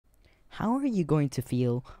how are you going to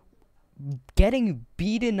feel getting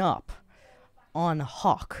beaten up on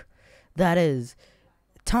Hawk? That is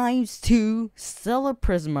times 2 stellar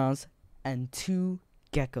prismas and 2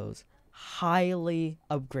 geckos. Highly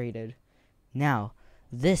upgraded. Now,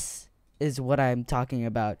 this is what I'm talking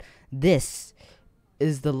about. This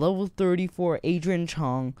is the level 34 Adrian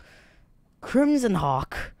Chong Crimson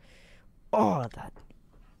Hawk. Oh, that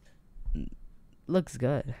looks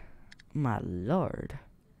good. My lord.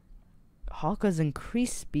 Hawk has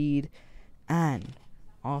increased speed, and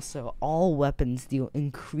also all weapons deal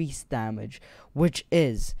increased damage, which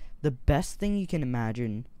is the best thing you can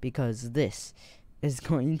imagine, because this is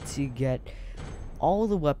going to get all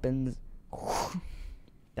the weapons.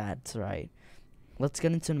 That's right. Let's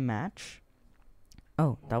get into the match.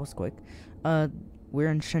 Oh, that was quick. We're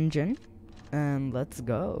in Shenzhen, and let's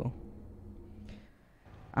go.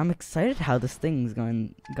 I'm excited how this thing's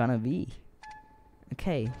gonna be.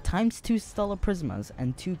 Okay, times 2 stellar prismas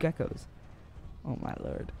and 2 geckos. Oh my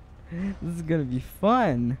lord. This is gonna be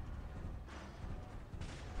fun.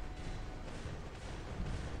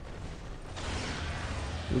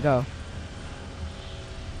 Here we go.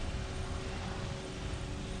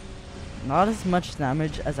 Not as much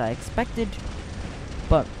damage as I expected,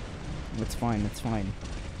 but it's fine, it's fine.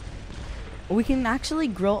 We can actually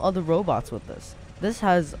grill other robots with this. This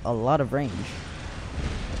has a lot of range.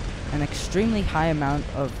 An extremely high amount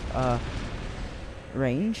of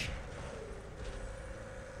range.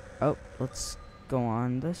 Oh, let's go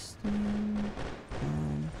on this thing.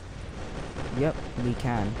 Yep, we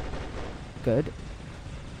can. Good.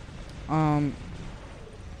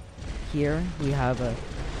 Here we have a.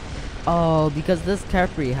 Oh, because this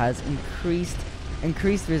Capri has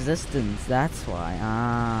increased resistance. That's why.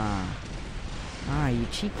 You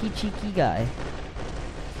cheeky guy.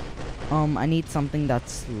 I need something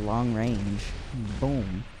that's long range.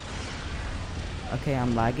 Boom. Okay,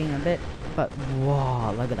 I'm lagging a bit, but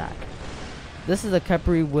whoa, look at that. This is a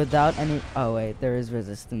Capri without any. Oh wait, there is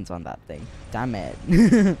resistance on that thing. Damn it.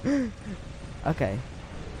 Okay,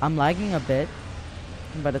 I'm lagging a bit,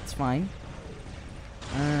 but it's fine.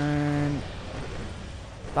 And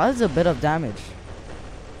that is a bit of damage.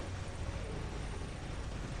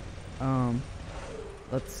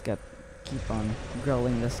 Let's keep on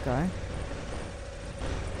grilling this guy.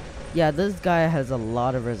 Yeah, this guy has a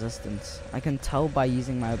lot of resistance. I can tell by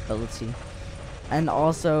using my ability. And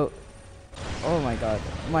also, oh my god,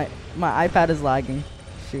 my iPad is lagging.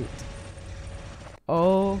 Shoot.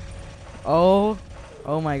 Oh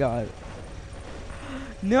my god.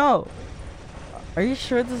 No. Are you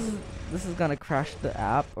sure this is gonna crash the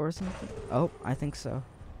app or something? Oh, I think so.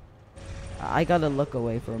 I gotta look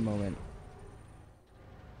away for a moment.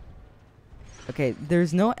 Okay,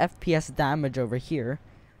 there's no FPS damage over here,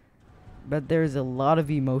 but there's a lot of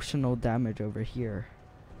emotional damage over here.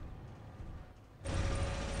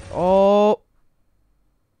 Oh!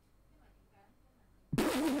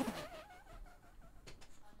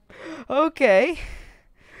 Okay.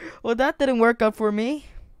 Well, that didn't work out for me.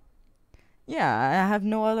 Yeah, I have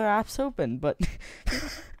no other apps open, but...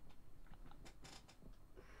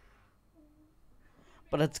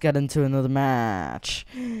 But let's get into another match.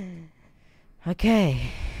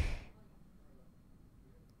 Okay.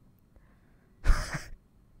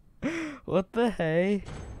 What the hey?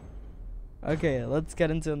 Okay, let's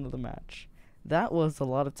get into another match. That was a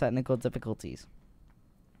lot of technical difficulties.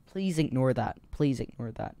 Please ignore that. Please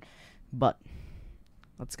ignore that. But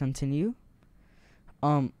let's continue.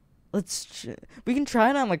 We can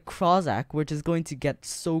try it on like Krozak, which is going to get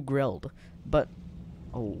so grilled. But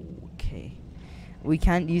okay. We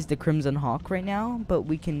can't use the Crimson Hawk right now, but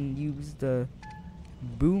we can use the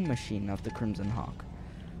boom machine of the Crimson Hawk.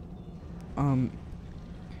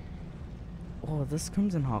 Oh, this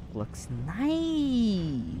Crimson Hawk looks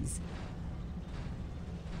nice.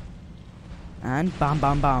 And bam,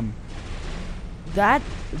 bam, bam. That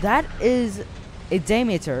is a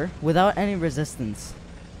Demeter without any resistance.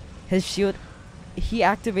 His shield, he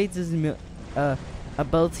activates his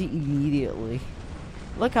ability immediately.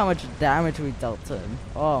 Look how much damage we dealt to him.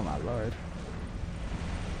 Oh my lord.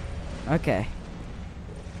 Okay.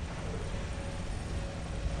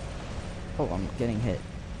 Oh, I'm getting hit.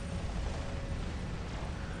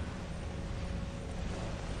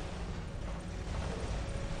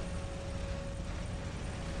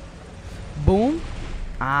 Boom.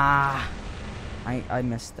 I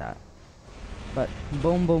missed that. But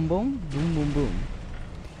boom, boom, boom, boom, boom, boom.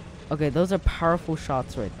 Okay, those are powerful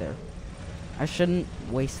shots right there. I shouldn't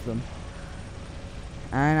waste them.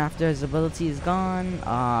 And after his ability is gone,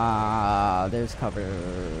 there's cover.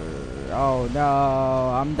 Oh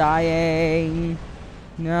no, I'm dying.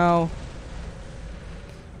 No,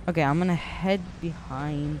 Okay, I'm gonna head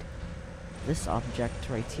behind this object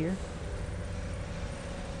right here.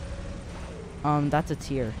 That's a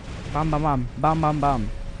tier. Bam bam bam. Bam bam bam.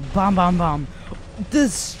 Bam bam bam.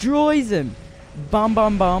 Destroys him. Bam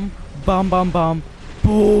bam bam. Bam bam bam.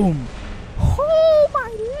 Boom. Oh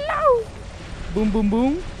my lord. Boom boom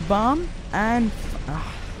boom. Bam. And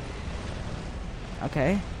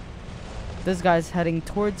okay. This guy's heading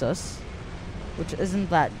towards us, which isn't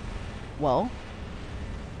that well.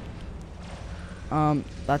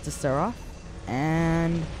 That's a Seraph,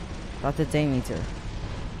 and that's a Daymeter.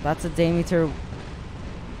 That's a Daymeter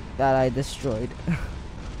that I destroyed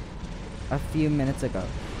a few minutes ago.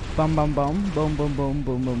 Bum bum bum, boom boom boom,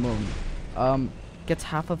 boom boom boom. Gets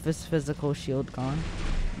half of his physical shield gone.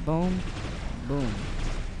 Boom, boom.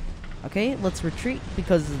 Okay, let's retreat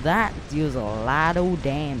because that deals a lot of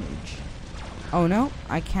damage. Oh no,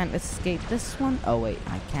 I can't escape this one. Oh wait,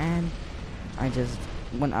 I can. I just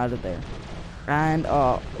went out of there. And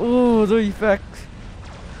oh, the effect.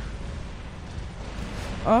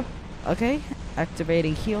 Okay,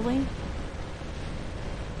 activating healing.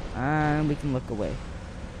 And we can look away.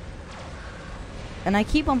 And I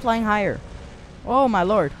keep on flying higher. Oh my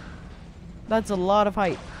lord. That's a lot of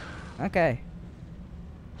height. Okay.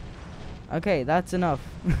 Okay, that's enough.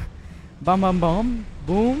 Bum bum bum.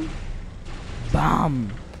 Boom.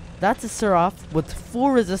 Bam. That's a Seraph with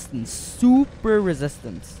full resistance. Super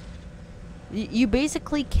resistance. You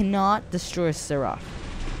basically cannot destroy a Seraph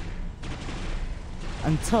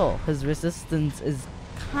until his resistance is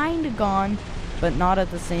kind of gone, but not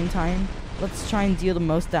at the same time. Let's try and deal the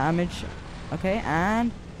most damage. Okay,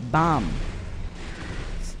 and bam.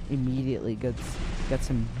 Immediately gets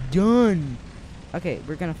him done. Okay,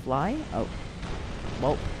 we're gonna fly. Oh,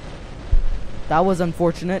 well, that was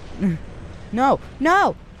unfortunate. No,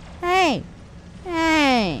 no, hey,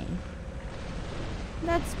 hey.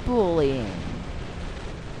 That's bullying.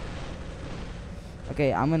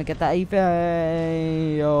 Okay, I'm gonna get that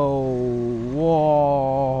effect. Yo,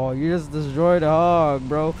 whoa! You just destroyed a hog,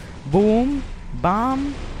 bro. Boom,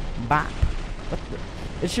 bam, bop.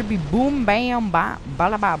 It should be boom, bam, bop,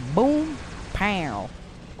 bala, bop, boom, pow.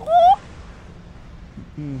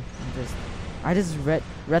 I just read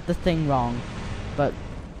the thing wrong, but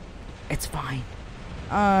it's fine.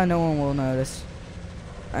 No one will notice.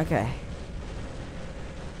 Okay.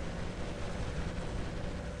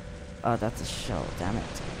 Oh, that's a shell, damn it.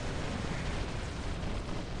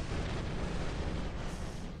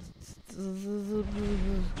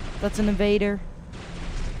 That's an invader.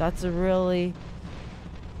 That's a really...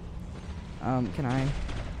 can I...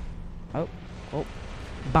 Oh.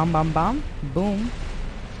 Bam bam bam. Boom.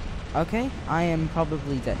 Okay, I am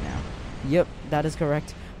probably dead now. Yep, that is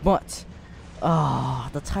correct. But... oh,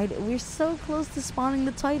 the Titan. We're so close to spawning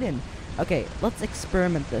the Titan. Okay, let's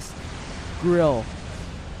experiment this. Grill.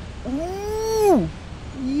 Ooh!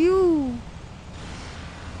 You!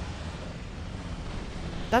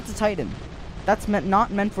 That's a Titan. That's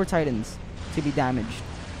not meant for Titans to be damaged.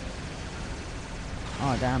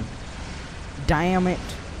 Oh, damn. Damn it.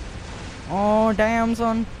 Oh, damn,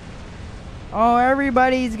 son. Oh,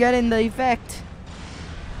 everybody's getting the effect.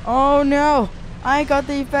 Oh, no. I got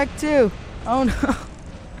the effect, too. Oh, no.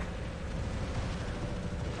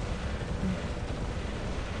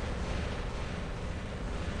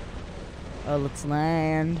 Let's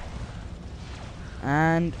land.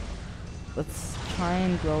 And let's try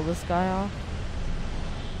and blow this guy off.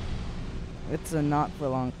 It's a not for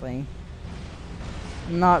long thing.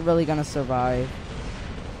 I'm not really gonna survive.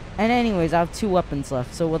 And anyways, I have 2 weapons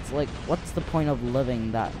left, so what's the point of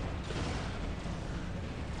living that?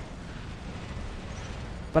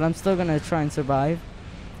 But I'm still gonna try and survive.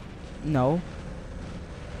 No.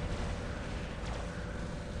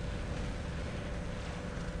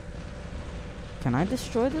 Can I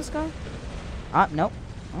destroy this guy? Nope.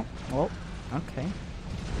 Oh, well, okay.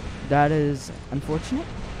 That is unfortunate.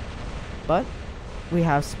 But we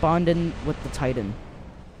have spawned in with the Titan.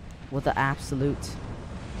 With the absolute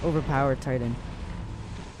overpowered Titan.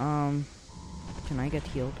 Can I get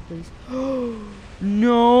healed, please?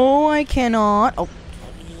 No, I cannot. Oh.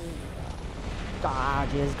 God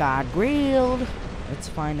just got grilled. It's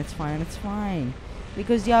fine, it's fine, it's fine.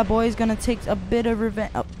 Because, yeah, boy's gonna take a bit of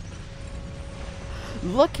revenge. Oh.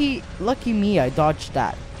 Lucky me, I dodged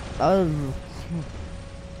that. Oh,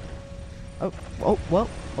 well.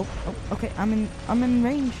 Oh, okay, I'm in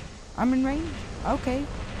range. I'm in range. Okay.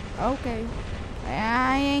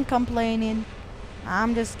 I ain't complaining.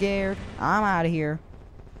 I'm just scared. I'm out of here.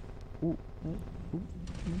 Ooh.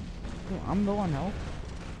 I'm low on health.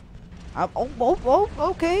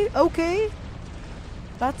 Okay.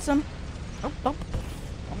 That's some.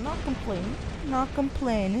 I'm not complaining. Not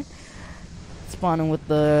complaining. Spawning with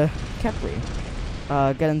the Kepri.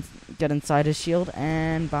 Get inside his shield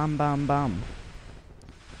and bam, bam, bam.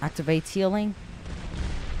 Activate healing.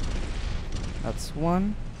 That's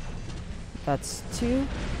 1. That's 2.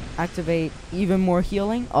 Activate even more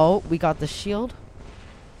healing. Oh, we got the shield.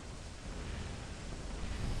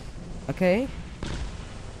 Okay.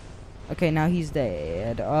 Okay, now he's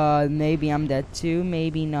dead. Maybe I'm dead too.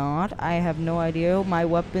 Maybe not. I have no idea. My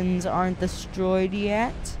weapons aren't destroyed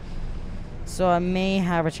yet. So I may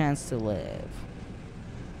have a chance to live.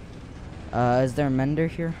 Is there a mender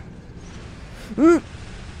here?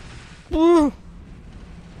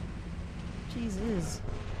 Jesus.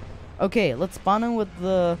 Okay, let's spawn in with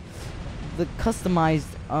the customized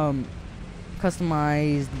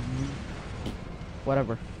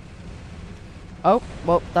whatever. Oh,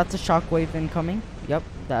 well, that's a shockwave incoming. Yep,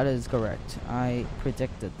 that is correct. I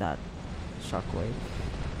predicted that shockwave.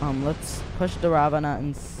 Let's push the Ravana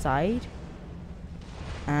inside.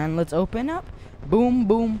 And let's open up. Boom,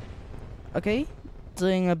 boom. Okay,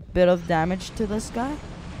 doing a bit of damage to this guy.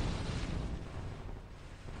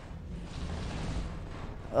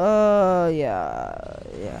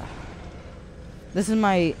 Yeah. This is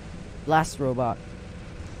my last robot.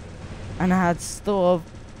 And I had still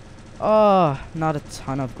not a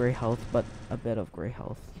ton of gray health, but a bit of gray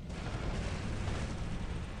health.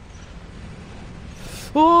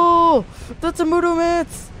 Oh, that's a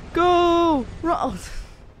Mudomits! Go!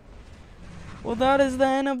 Well, that is the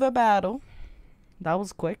end of the battle. That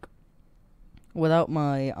was quick. Without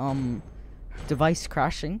my device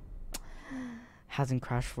crashing. Hasn't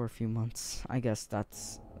crashed for a few months. I guess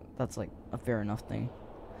that's like a fair enough thing.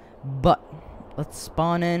 But let's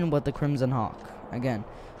spawn in with the Crimson Hawk again.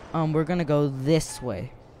 We're gonna go this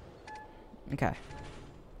way. Okay.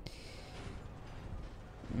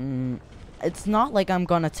 It's not like I'm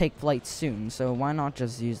gonna take flight soon, so why not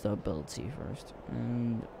just use the ability first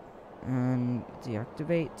and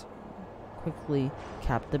deactivate. Quickly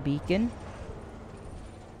cap the beacon.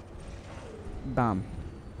 Bam.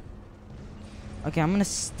 Okay, I'm gonna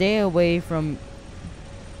stay away from.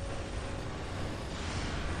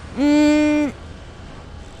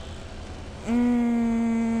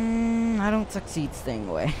 I don't succeed staying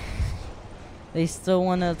away. They still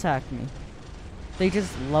want to attack me. They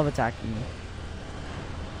just love attacking me.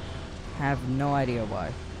 Have no idea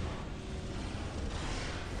why.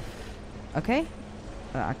 Okay,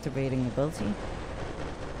 activating ability.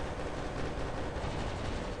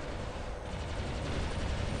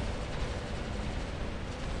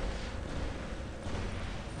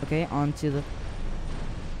 Okay, onto the.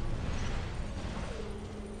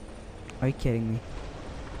 Are you kidding me?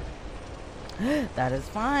 That is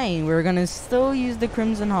fine. We're gonna still use the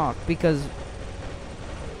Crimson Hawk because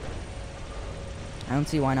I don't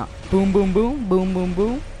see why not. Boom, boom, boom, boom, boom,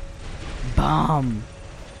 boom. Bomb.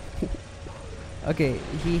 Okay,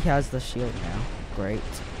 he has the shield now. Great.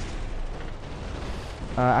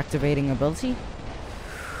 Activating ability.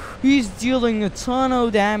 He's dealing a ton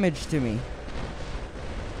of damage to me.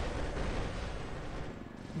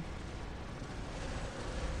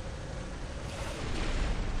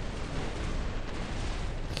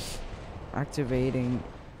 Activating.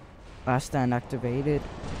 Last stand activated.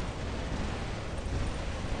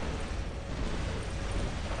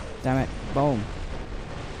 Damn it. Boom.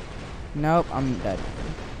 Nope, I'm dead.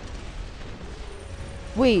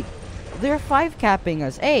 Wait, they're 5 capping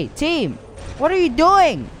us. Hey, team! What are you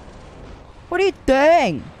doing? What are you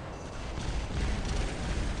doing?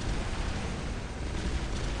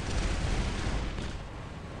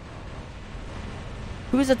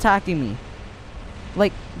 Who's attacking me?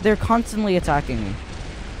 Like, they're constantly attacking me.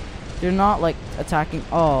 They're not, like, attacking.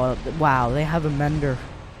 Oh, wow, they have a mender.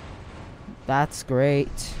 That's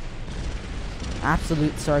great.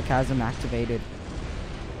 Absolute sarcasm activated.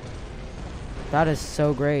 That is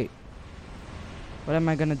so great. What am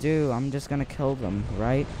I gonna do? I'm just gonna kill them,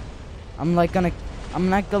 right? I'm not gonna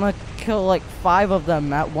kill like 5 of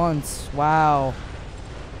them at once. Wow.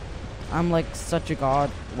 I'm like such a god.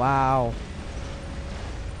 Wow.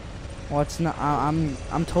 Well, it's not.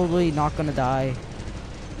 I'm totally not gonna die.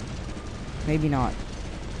 Maybe not.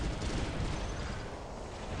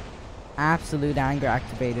 Absolute anger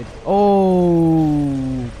activated.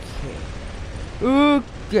 Okay.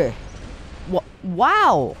 Okay.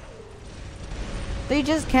 Wow. They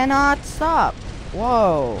just cannot stop.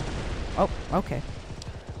 Whoa. Oh, okay.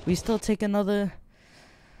 We still take another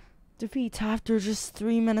defeat after just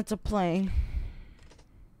 3 minutes of playing.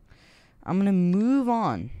 I'm gonna move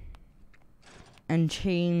on and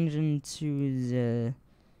change into the.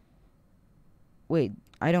 Wait,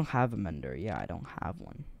 I don't have a mender. Yeah, I don't have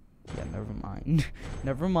one. Yeah, never mind.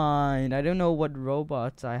 Never mind. I don't know what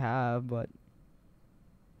robots I have, but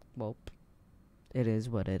well, it is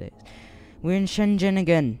what it is. We're in Shenzhen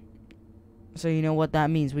again, so you know what that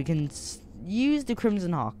means. We can use the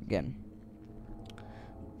Crimson Hawk again.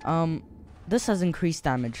 This has increased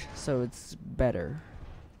damage, so it's better.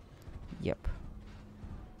 Yep.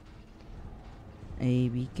 A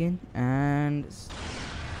beacon and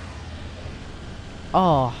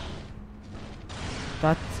oh,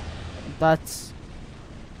 that's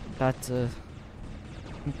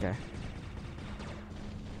okay.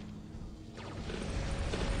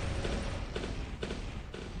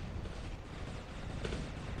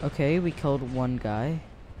 Okay, we killed one guy.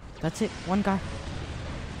 That's it, one guy.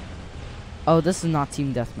 Oh, this is not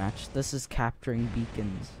team deathmatch. This is capturing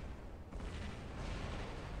beacons.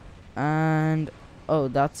 And oh,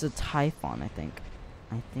 that's a Typhon, I think.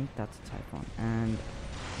 I think that's a Typhon. And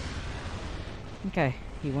okay,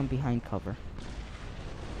 he went behind cover.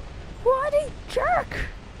 What a jerk!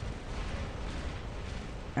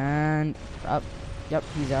 And up, yep,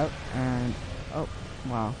 he's out. And oh,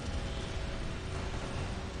 wow.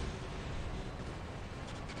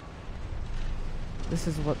 This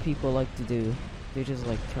is what people like to do. They just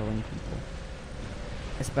like killing people,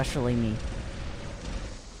 especially me.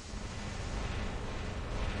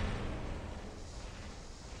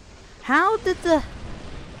 How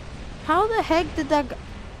the heck did that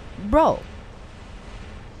bro?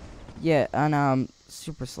 Yeah, and I'm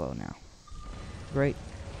super slow now. Great.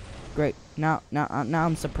 Now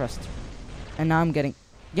I'm suppressed. And now I'm getting,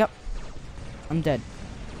 yep. I'm dead.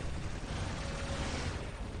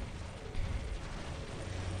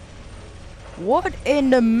 What in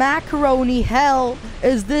the macaroni hell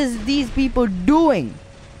is these people doing?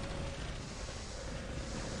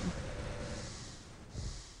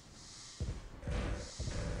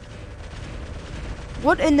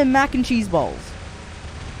 What in the mac and cheese balls?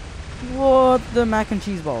 What the mac and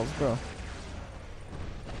cheese balls, bro?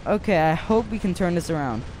 Okay, I hope we can turn this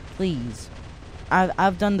around. Please.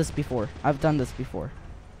 I've done this before.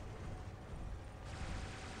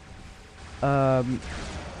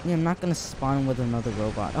 Yeah, I'm not gonna spawn with another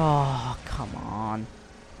robot. Oh, come on.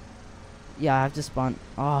 Yeah, I have to spawn.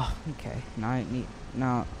 Oh, okay.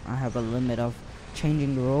 Now I have a limit of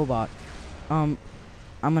changing the robot. I'm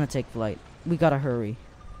gonna take flight. We gotta hurry.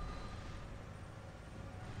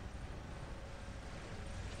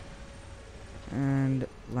 And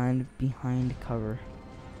land behind cover.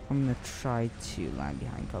 I'm gonna try to land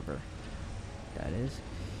behind cover. That is.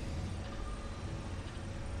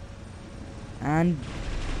 And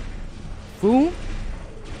boom.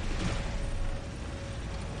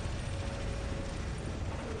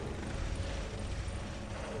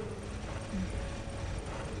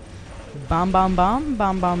 Bam bam bam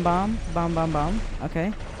bam bam bam bam bam bam.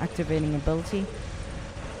 Okay, activating ability.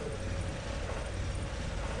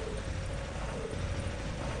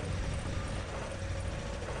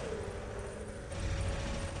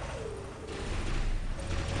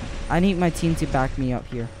 I need my team to back me up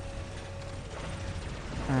here.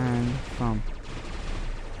 And from.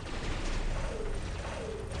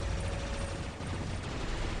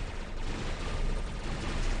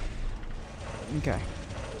 Okay.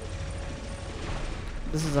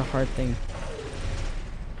 This is a hard thing.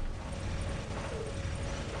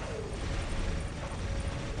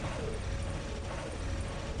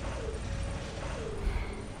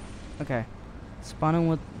 Okay.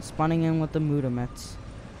 Spawning in with the Mudamets.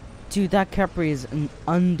 Dude, that Capri is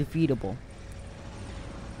undefeatable.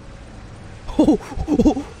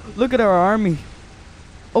 Oh, look at our army.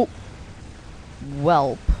 Oh.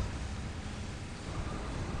 Welp.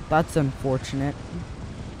 That's unfortunate.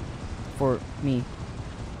 For me.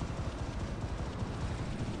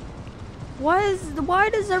 Why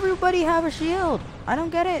does everybody have a shield? I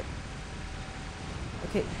don't get it.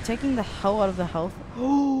 Okay, taking the hell out of the health.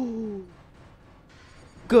 Oh.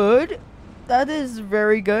 Good. That is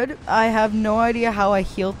very good. I have no idea how I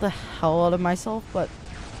healed the hell out of myself, but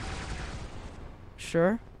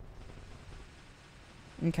sure.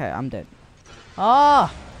 Okay, I'm dead.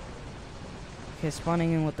 Ah! Okay,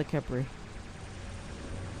 spawning in with the Capri.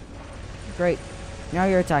 Great. Now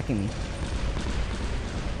you're attacking me.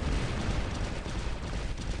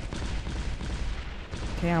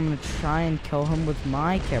 Okay, I'm gonna try and kill him with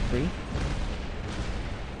my Capri.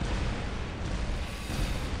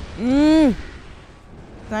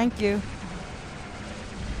 Thank you.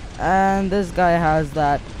 And this guy has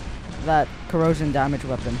that corrosion damage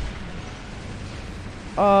weapon.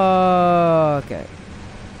 Okay.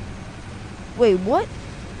 Wait, what?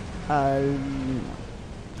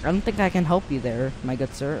 I don't think I can help you there, my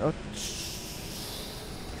good sir. Oh,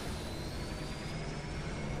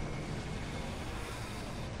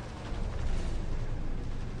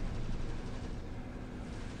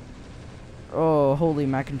 oh, holy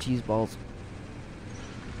mac and cheese balls.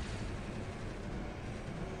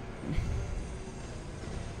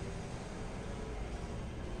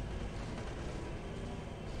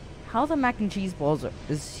 How the mac and cheese balls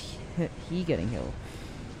is he getting healed?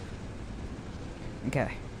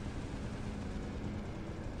 Okay.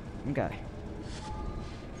 Okay.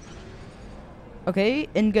 Okay,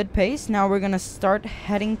 in good pace. Now we're gonna start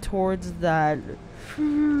heading towards that.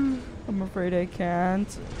 I'm afraid I can't.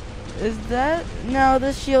 Is that? No,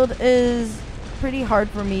 this shield is pretty hard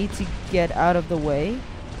for me to get out of the way.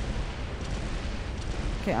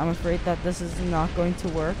 Okay, I'm afraid that this is not going to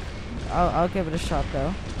work. I'll give it a shot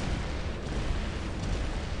though.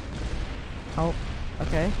 Oh,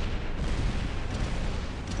 okay.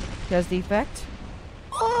 He has the effect.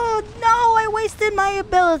 Oh no, I wasted my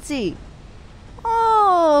ability.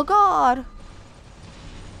 Oh god.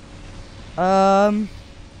 I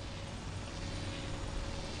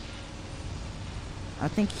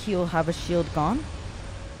think he'll have a shield gone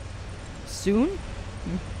soon.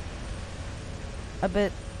 A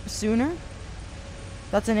bit sooner.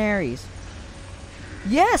 That's an Ares.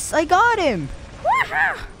 Yes, I got him.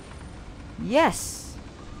 Yes.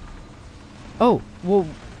 Oh, whoa.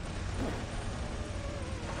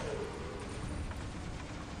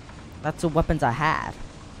 That's the weapons I had.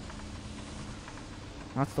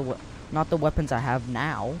 Not the weapons I have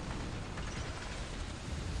now.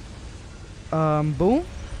 Boom.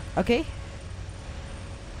 Okay.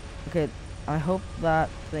 Okay, I hope that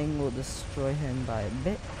thing will destroy him by a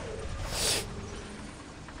bit.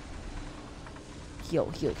 Heal,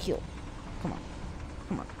 heal, heal. Come on.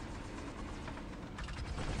 Come on.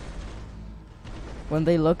 When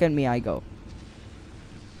they look at me, I go.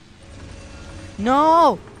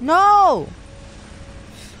 No! No!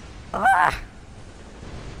 Ah!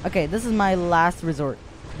 Okay, this is my last resort.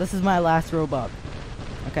 This is my last robot.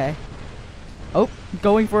 Okay. Oh,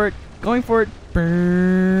 going for it. Going for it.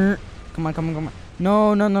 Brrr. Come on, come on, come on.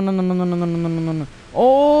 No, no, no, no, no, no, no, no, no, no, no, no.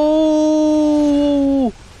 Oh!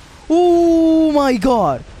 Oh my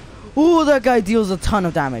god! Oh, that guy deals a ton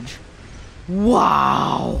of damage.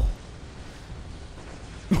 Wow!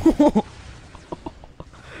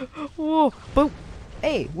 Whoa, but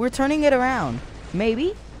hey, we're turning it around.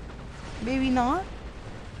 Maybe, maybe not.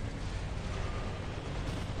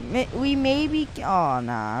 We maybe. Oh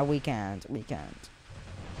nah, we can't. We can't.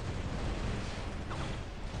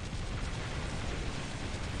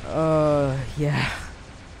 Yeah.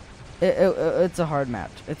 It's a hard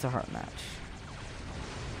match. It's a hard match.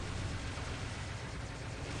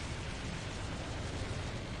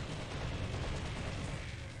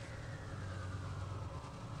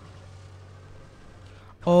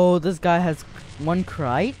 Oh, this guy has one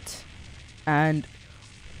kite, and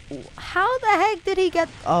how the heck did he get?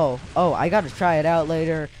 Oh, I gotta try it out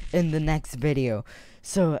later in the next video.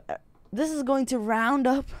 So this is going to round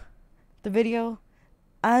up the video.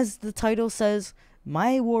 As the title says,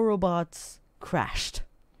 my war robots crashed.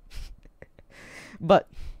 But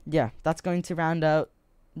yeah, that's going to round up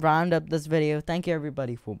this video. Thank you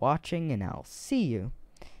everybody for watching, and I'll see you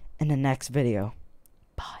in the next video.